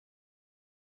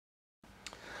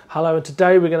Hello, and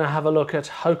today we're going to have a look at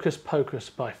Hocus Pocus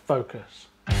by Focus.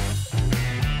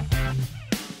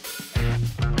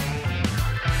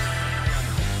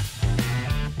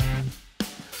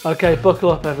 Okay,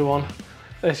 buckle up everyone.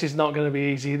 This is not going to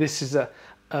be easy. This is an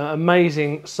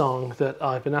amazing song that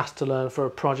I've been asked to learn for a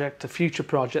project, a future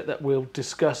project that we'll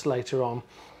discuss later on.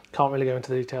 Can't really go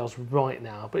into the details right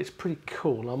now, but it's pretty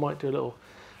cool. I might do a little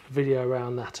video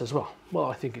around that as well. Well,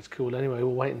 I think it's cool anyway,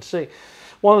 we'll wait and see.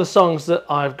 One of the songs that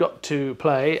I've got to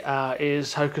play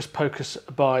is Hocus Pocus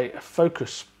by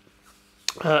Focus.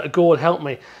 God help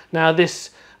me. Now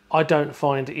this I don't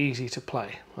find easy to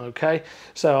play, okay?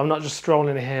 So I'm not just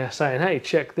strolling in here saying, hey,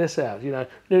 check this out, you know.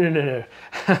 No.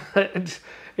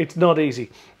 It's not easy.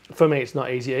 For me, it's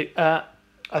not easy.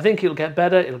 I think it'll get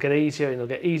better, it'll get easier, and it'll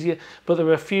get easier, but there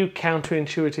are a few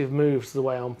counterintuitive moves the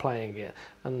way I'm playing it.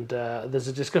 And there's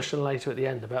a discussion later at the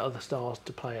end about other styles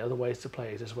to play it, other ways to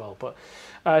play it as well. But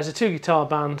it's a 2-guitar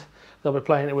band they'll be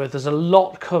playing it with. There's a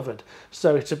lot covered,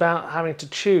 so it's about having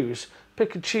to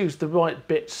pick and choose the right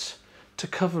bits to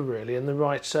cover really, and the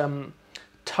right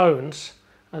tones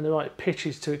and the right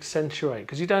pitches to accentuate,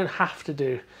 because you don't have to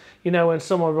do, you know, when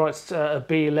someone writes a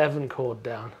B11 chord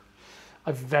down,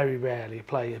 I very rarely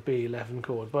play a B11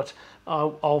 chord, but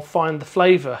I'll find the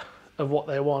flavour of what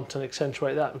they want and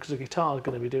accentuate that, because the guitar is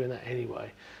going to be doing that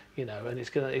anyway, you know, and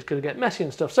it's going to get messy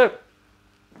and stuff. So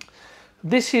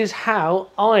this is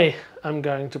how I am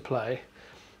going to play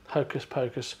Hocus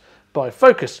Pocus by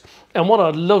Focus. And what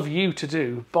I'd love you to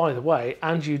do, by the way,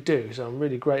 and you do, so I'm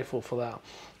really grateful for that,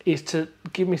 is to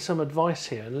give me some advice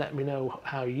here and let me know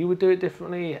how you would do it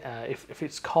differently, if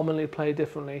it's commonly played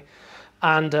differently,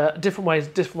 and different ways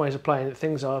of playing it.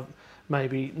 Things I've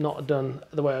maybe not done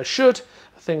the way I should,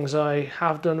 things I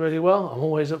have done really well. I'm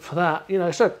always up for that, you know.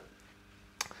 So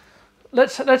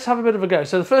let's have a bit of a go.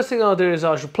 So the first thing I'll do is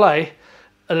I shall play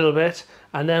a little bit,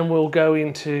 and then we'll go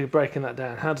into breaking that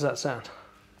down. How does that sound?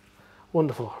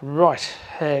 Wonderful. Right,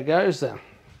 here goes then.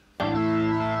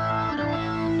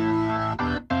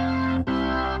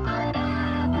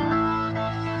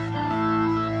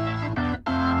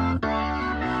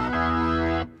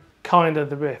 Kind of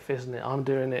the riff, isn't it? I'm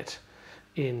doing it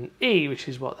in E, which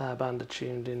is what our band are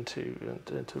tuned into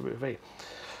root E.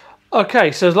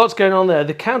 Okay, so there's lots going on there.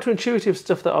 The counterintuitive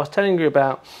stuff that I was telling you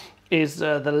about is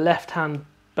the left-hand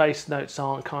bass notes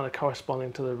aren't kind of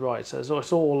corresponding to the right, so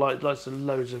it's all like loads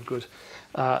of good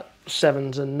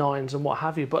 7s and 9s and what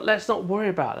have you. But let's not worry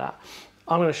about that.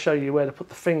 I'm going to show you where to put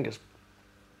the fingers.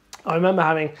 I remember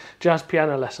having jazz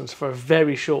piano lessons for a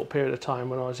very short period of time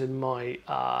when I was in my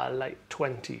late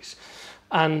 20s,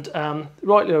 and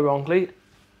rightly or wrongly,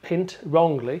 hint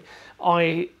wrongly,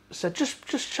 I said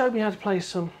just show me how to play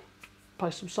some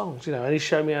songs, you know, and he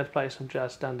showed me how to play some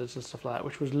jazz standards and stuff like that,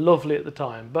 which was lovely at the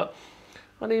time. But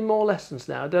I need more lessons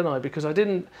now, don't I? Because I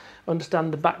didn't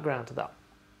understand the background to that.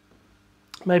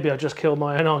 Maybe I just killed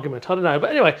my own argument, I don't know.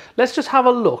 But anyway, let's just have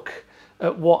a look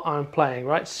at what I'm playing,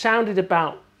 right? Sounded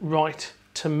about right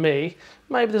to me.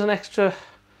 Maybe there's an extra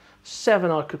 7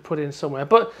 I could put in somewhere.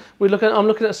 But I'm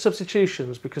looking at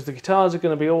substitutions, because the guitars are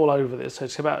going to be all over this. So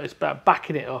it's about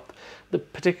backing it up. The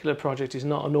particular project is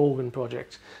not an organ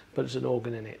project, but it's an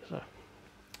organ in it. So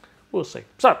we'll see.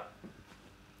 So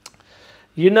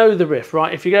you know the riff,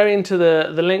 right? If you go into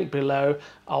the link below,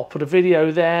 I'll put a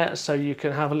video there so you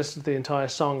can have a listen to the entire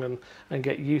song and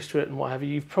get used to it and what have you.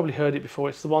 You've probably heard it before.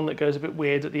 It's the one that goes a bit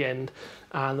weird at the end,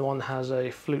 and the one that has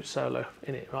a flute solo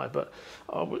in it, right? But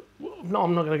no,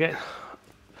 I'm not going to get...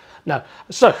 No.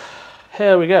 So,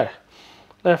 here we go.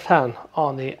 Left hand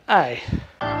on the A.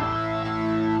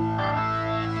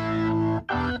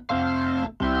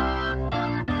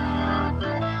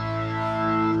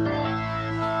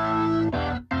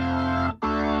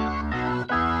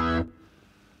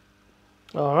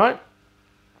 All right,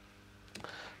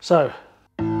 so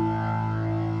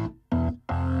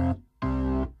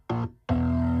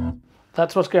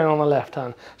that's what's going on the left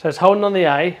hand. So it's holding on the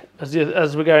A as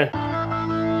we're going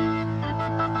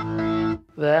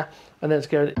there, and then it's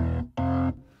going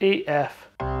E, F,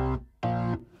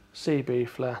 C, B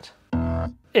flat,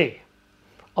 E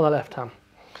on the left hand.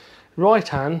 Right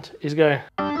hand is going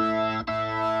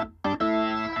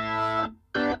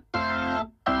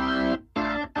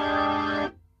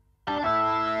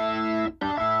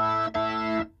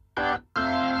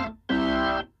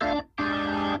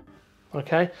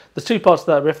okay. There's 2 parts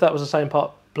to that riff. That was the same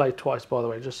part played twice, by the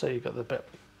way, just so you got the bit.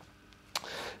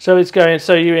 So it's going,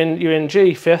 so you're in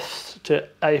G 5th to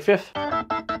A 5th,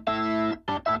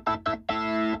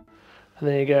 and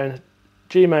then you're going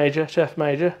G major to F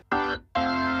major,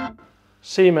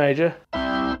 C major,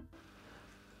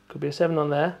 could be a 7 on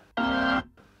there,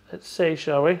 Let's see,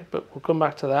 shall we? But we'll come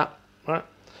back to that. Right.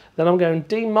 Then I'm going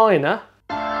D minor,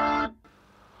 and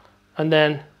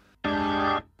then,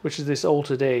 which is this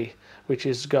altered E, which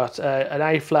has got an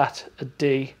A flat, a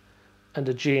D, and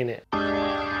a G in it.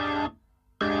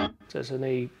 So it's an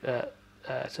E,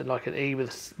 so like an E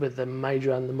with the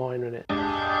major and the minor in it.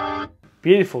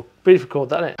 Beautiful, beautiful chord,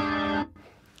 that, isn't it?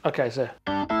 Okay, so.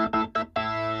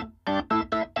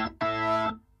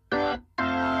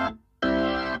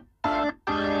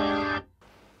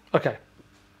 Okay,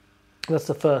 that's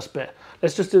the first bit.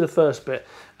 Let's just do the first bit.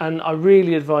 And I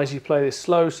really advise you play this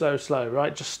slow, slow, slow,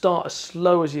 right? Just start as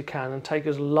slow as you can and take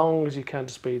as long as you can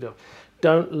to speed up.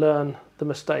 Don't learn the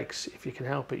mistakes if you can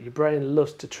help it. Your brain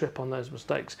loves to trip on those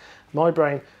mistakes. My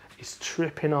brain is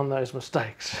tripping on those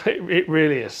mistakes. It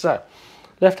really is. So,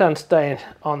 left hand staying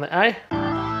on the A.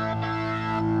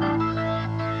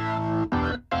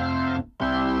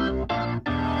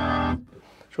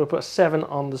 So we'll put a 7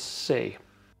 on the C.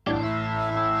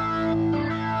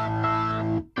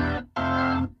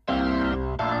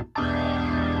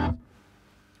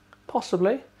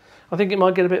 Possibly. I think it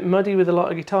might get a bit muddy with a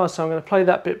lot of guitars, so I'm going to play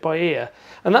that bit by ear.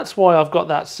 And that's why I've got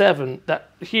that 7, that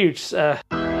huge... and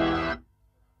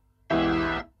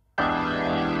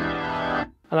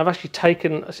I've actually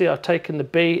taken, see, I've taken the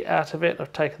B out of it,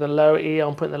 I've taken the low E,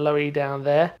 I'm putting the low E down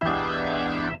there.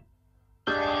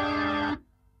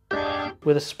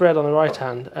 With a spread on the right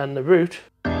hand and the root.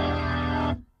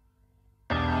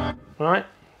 Right?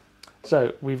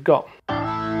 So we've got...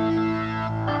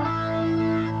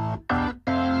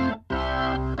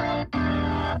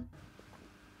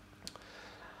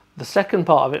 The second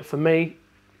part of it for me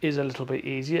is a little bit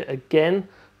easier. Again,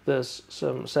 there's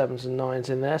some 7s and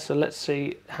 9s in there, so let's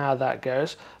see how that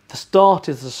goes. The start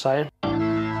is the same.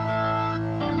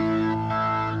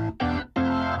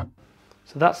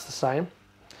 So that's the same.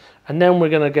 And then we're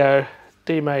going to go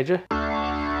D major,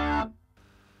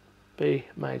 B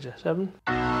major 7,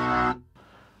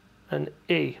 and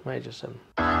E major 7.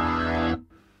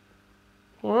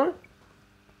 Alright?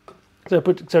 So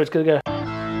it's going to go.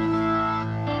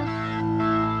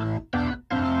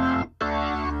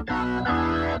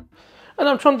 And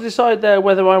I'm trying to decide there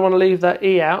whether I want to leave that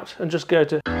E out and just go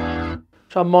to,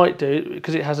 which I might do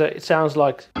because it has a, it sounds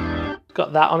like it's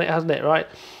got that on it, hasn't it, right?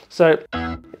 So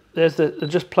there's the,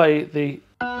 just play the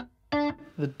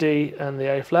D and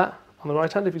the A flat on the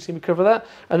right hand if you see me cover that,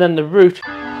 and then the root.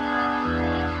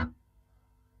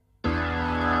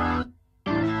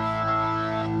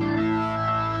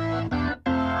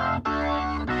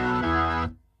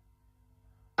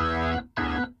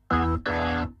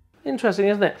 Interesting,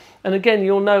 isn't it? And again,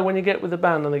 you'll know when you get with the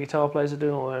band and the guitar players are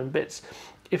doing all their own bits,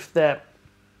 if they're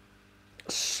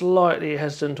slightly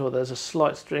hesitant or there's a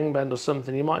slight string bend or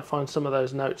something, you might find some of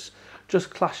those notes just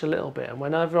clash a little bit. And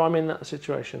whenever I'm in that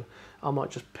situation, I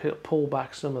might just pull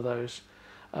back some of those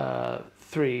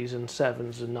 3s and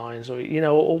 7s and 9s, or you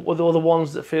know, or the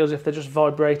ones that feel as if they're just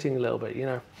vibrating a little bit, you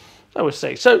know. So we'll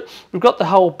see. So we've got the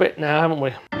whole bit now, haven't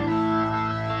we?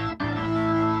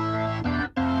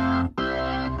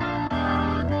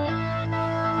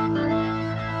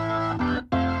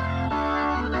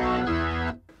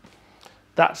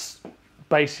 That's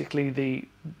basically the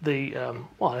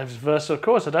well, it's verse of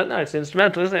course, I don't know, it's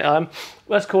instrumental, isn't it?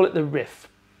 Let's call it the riff.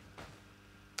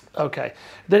 Okay,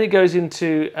 then it goes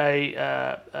into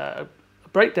a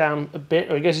breakdown a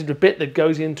bit, or it goes into a bit that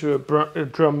goes into a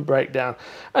drum breakdown.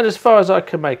 And as far as I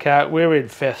can make out, we're in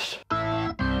fifths.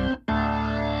 And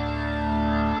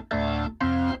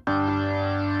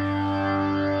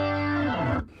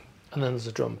then there's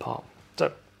a drum part.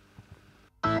 So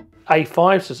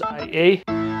A5, so it's A, E.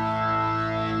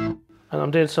 And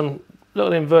I'm doing some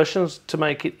little inversions to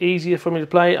make it easier for me to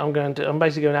play. I'm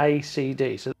basically going A, C,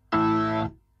 D. So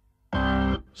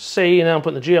C, and then I'm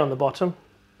putting the G on the bottom.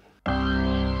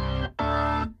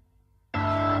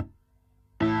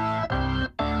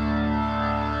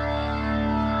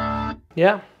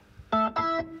 Yeah.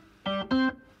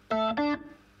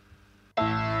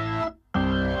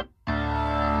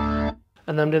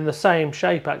 And then I'm doing the same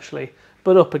shape actually,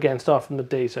 but up again, start from the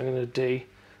D. So I'm going to D,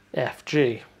 F,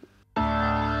 G.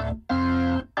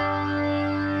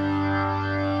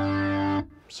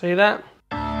 See that?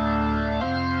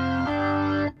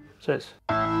 So it's...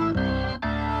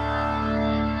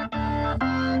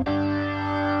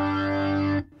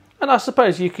 And I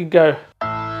suppose you could go...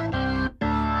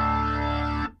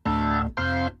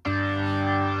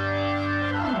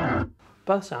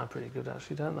 Both sound pretty good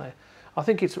actually, don't they? I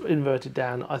think it's inverted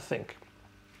down, I think.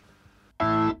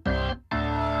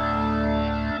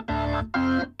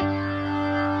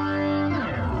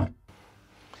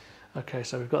 Okay,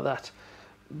 so we've got that.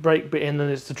 break bit in,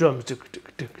 and it's the drums.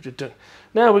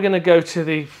 Now we're going to go to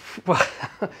the, well,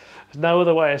 there's no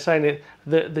other way of saying it,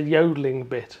 the yodeling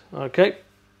bit, okay?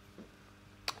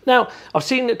 Now, I've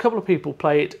seen a couple of people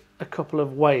play it a couple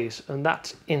of ways, and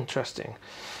that's interesting.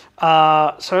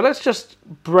 So let's just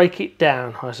break it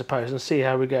down, I suppose, and see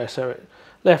how we go. So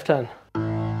left hand.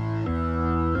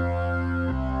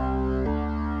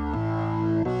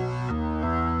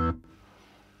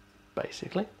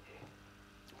 Basically.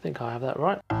 I think I have that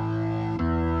right.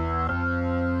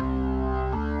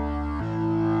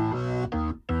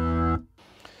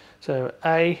 So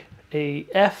A, E,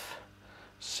 F,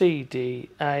 C, D,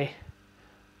 A,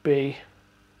 B,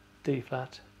 D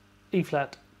flat, E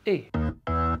flat, E.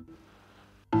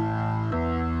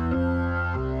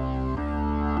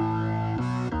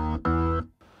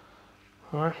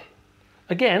 Alright.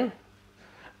 Again,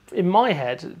 in my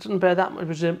head, it doesn't bear that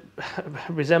much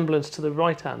resemblance to the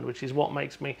right hand, which is what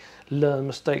makes me learn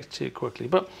mistakes too quickly.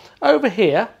 But over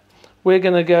here, we're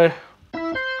going to go.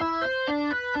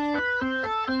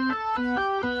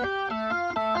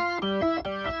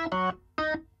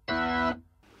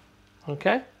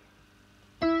 Okay.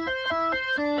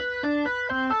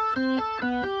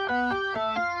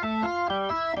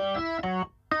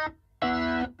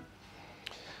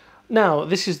 Now,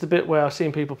 this is the bit where I've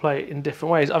seen people play it in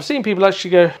different ways. I've seen people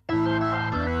actually go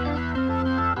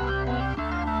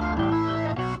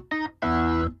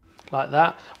like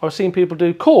that. I've seen people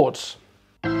do chords.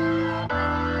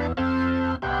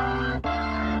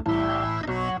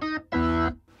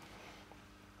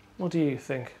 What do you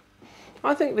think?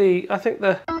 I think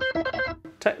the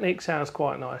technique sounds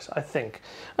quite nice, I think.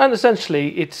 And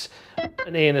essentially it's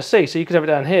an E and a C, so you could have it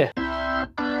down here.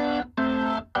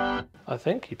 I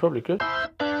think you probably could.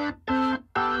 Yeah,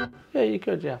 you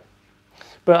could, yeah.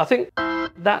 But I think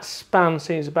that span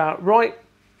seems about right.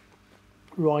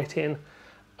 Write in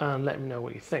and let me know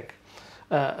what you think.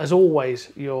 As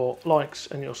always, your likes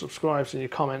and your subscribes and your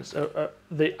comments are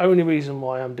the only reason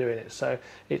why I'm doing it. So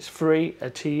it's free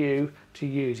to you to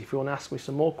use. If you want to ask me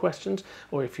some more questions,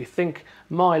 or if you think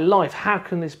my life, how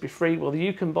can this be free? Well,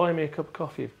 you can buy me a cup of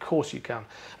coffee. Of course you can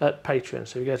at Patreon.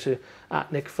 So you go to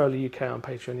 @NickFoley UK on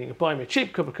Patreon. You can buy me a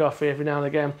cheap cup of coffee every now and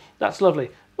again. That's lovely.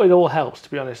 Well, it all helps,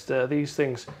 to be honest. These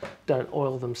things don't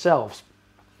oil themselves.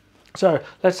 So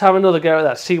let's have another go at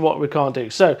that. See what we can't do.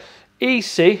 So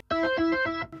EC.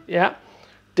 Yeah,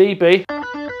 DB,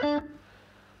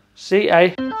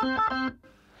 CA,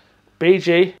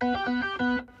 BG,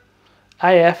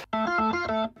 AF,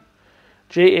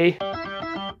 GE,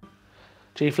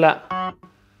 G flat,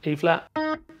 E flat,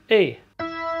 E.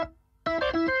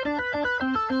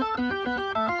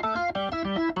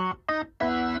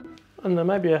 And then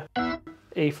maybe a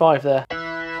E5 there,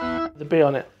 the B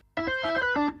on it.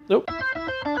 Nope.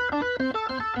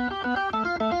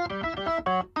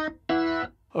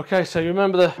 Okay, so you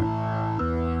remember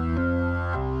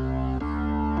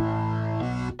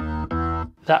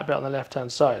that bit on the left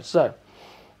hand side. So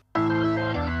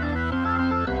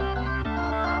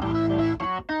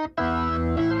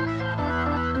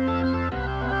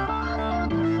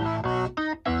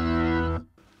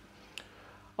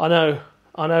I know,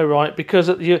 right? Because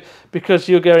you're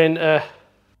going.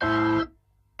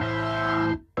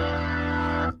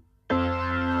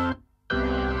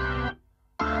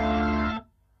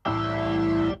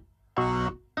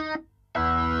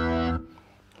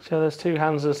 So there's two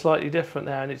hands that are slightly different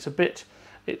there, and it's a bit,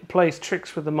 it plays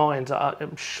tricks with the mind.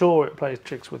 I'm sure it plays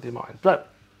tricks with your mind. But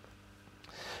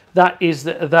that is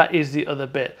the other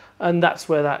bit, and that's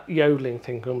where that yodeling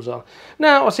thing comes on.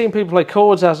 Now, I've seen people play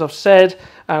chords, as I've said,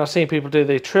 and I've seen people do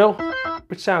the trill,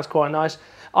 which sounds quite nice.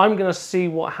 I'm going to see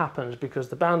what happens, because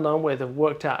the band I'm with have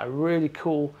worked out a really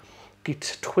cool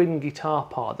twin guitar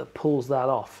part that pulls that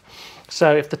off.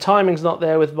 So if the timing's not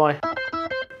there with my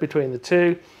between the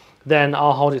two, then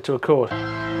I'll hold it to a chord.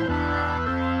 And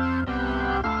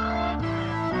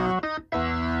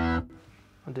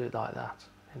do it like that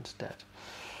instead.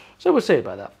 So we'll see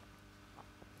about that.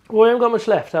 Well, we haven't got much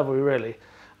left, have we, really?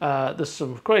 There's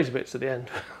some crazy bits at the end,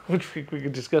 which we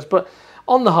can discuss. But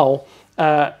on the whole,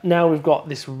 now we've got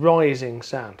this rising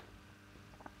sound.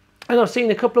 And I've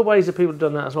seen a couple of ways that people have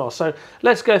done that as well. So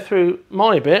let's go through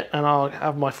my bit, and I'll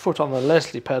have my foot on the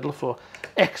Leslie pedal for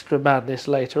extra madness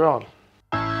later on.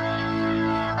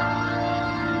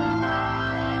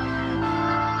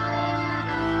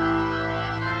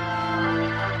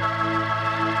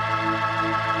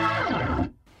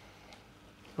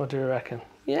 What do you reckon?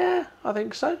 Yeah, I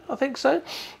think so. I think so.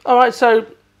 All right, so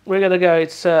we're going to go.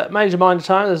 It's major minor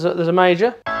time. There's a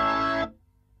major.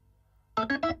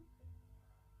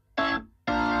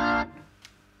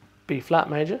 B flat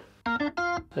major.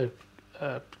 So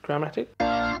chromatic,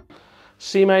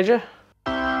 C major,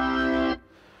 and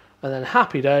then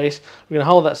Happy Days. We're going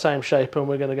to hold that same shape and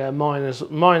we're going to go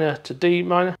minor to D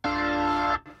minor,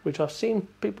 which I've seen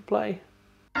people play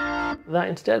that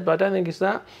instead, but I don't think it's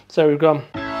that. So we've gone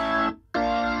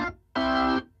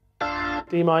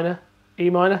D minor, E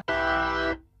minor,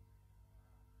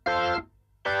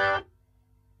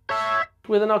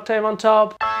 with an octave on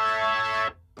top.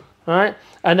 All right,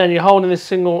 and then you're holding this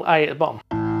single A at the bottom.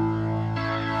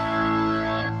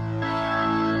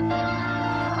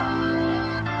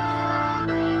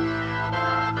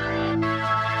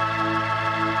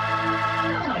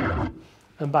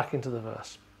 And back into the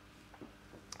verse.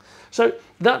 So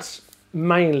that's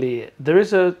mainly it. There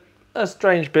is a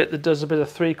strange bit that does a bit of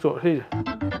 3/4 here.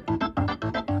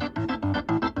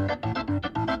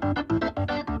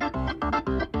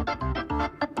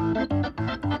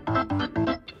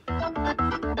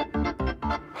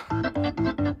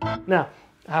 Now,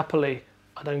 happily,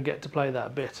 I don't get to play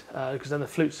that bit because then the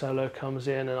flute solo comes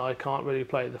in and I can't really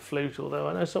play the flute, although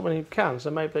I know someone who can, so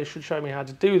maybe they should show me how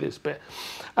to do this bit.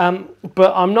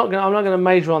 But I'm not going to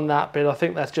major on that bit. I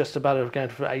think that's just about going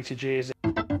for A to G, is it?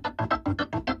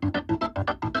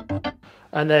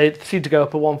 And they seem to go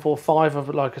up a 1, 4, 5. I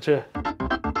would like it to,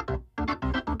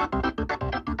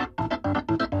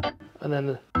 and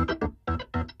then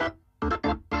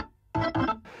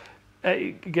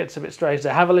it gets a bit strange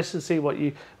there. Have a listen, see what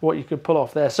you could pull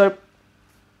off there. So,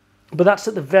 but that's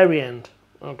at the very end.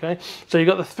 Okay, so you've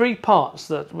got the 3 parts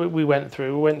that we went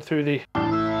through. We went through the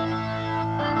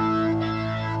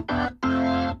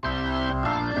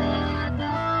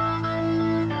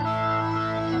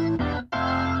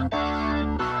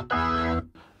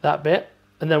that bit,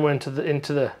 and then we're into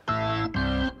the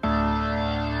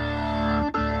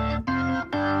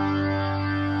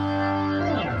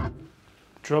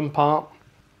drum part,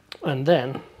 and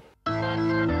then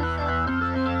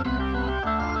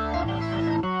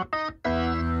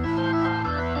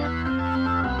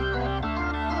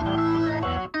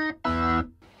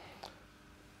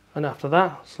and after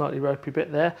that, slightly ropey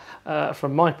bit there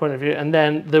from my point of view, and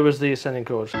then there was the ascending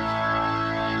chords.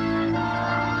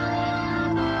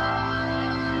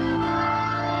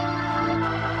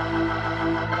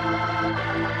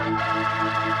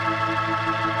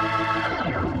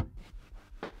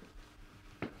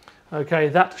 Okay,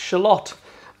 that shallot,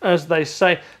 as they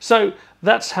say. So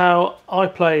that's how I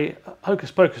play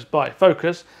Hocus Pocus by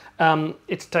Focus.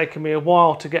 It's taken me a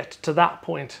while to get to that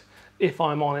point, if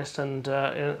I'm honest, and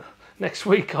next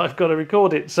week I've got to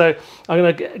record it. So I'm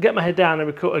going to get my head down and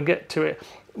record and get to it.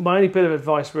 My only bit of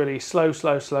advice really, slow,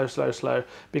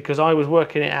 because I was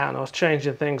working it out and I was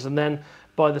changing things, and then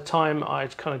by the time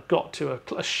I'd kind of got to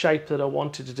a shape that I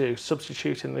wanted to do,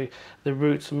 substituting the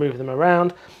roots and moving them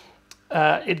around,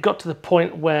 it got to the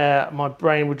point where my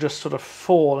brain would just sort of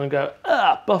fall and go,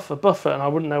 buffer, and I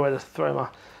wouldn't know where to throw my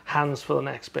hands for the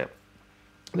next bit.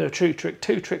 There are two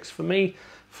tricks for me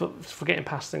for getting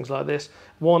past things like this.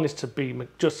 One is to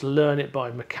just learn it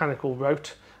by mechanical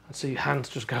rote, and so your hands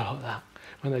just go like that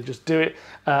when they just do it.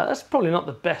 That's probably not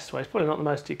the best way. It's probably not the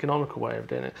most economical way of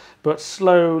doing it, but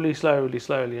slowly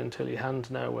until your hands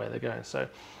know where they're going. So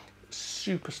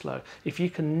super slow. If you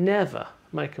can never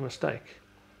make a mistake,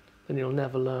 then you'll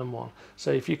never learn one.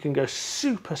 So if you can go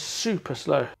super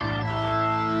slow,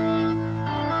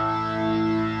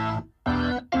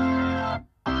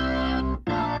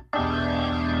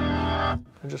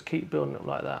 and just keep building up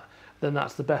like that, then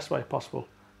that's the best way possible,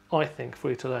 I think,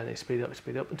 for you to learn it. Speed up,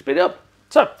 and speed up.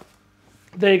 So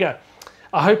there you go.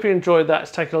 I hope you enjoyed that.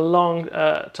 It's taken a long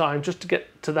time just to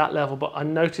get to that level, but I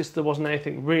noticed there wasn't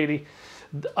anything really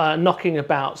knocking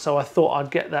about, so I thought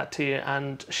I'd get that to you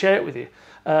and share it with you,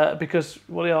 because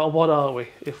what are we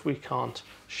if we can't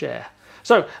share?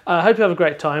 So I hope you have a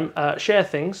great time. Share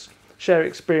things, share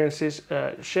experiences,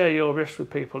 share your riffs with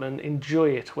people, and enjoy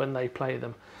it when they play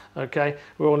them. Okay,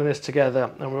 we're all in this together,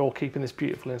 and we're all keeping this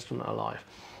beautiful instrument alive.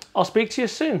 I'll speak to you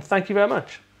soon. Thank you very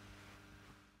much.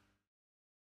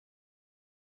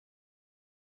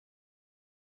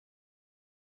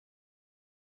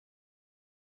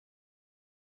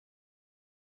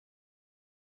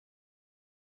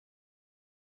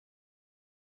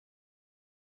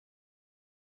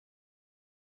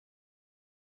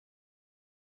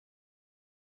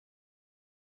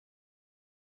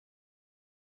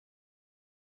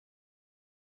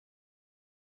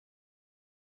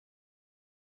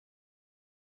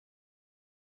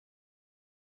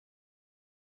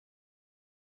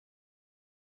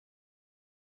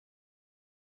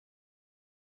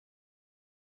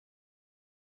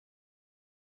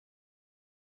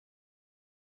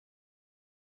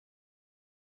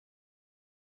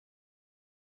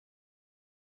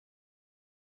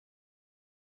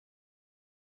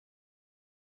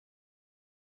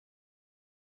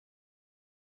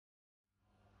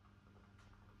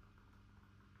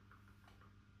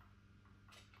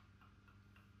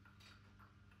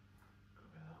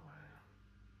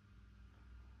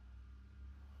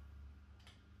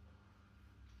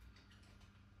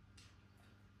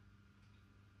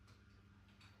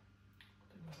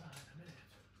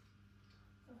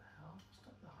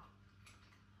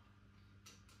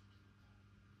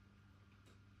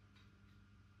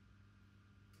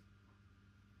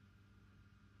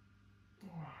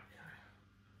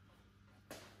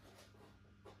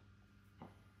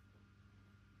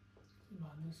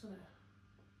 Madness, isn't it?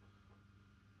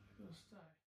 You've got to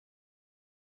stay.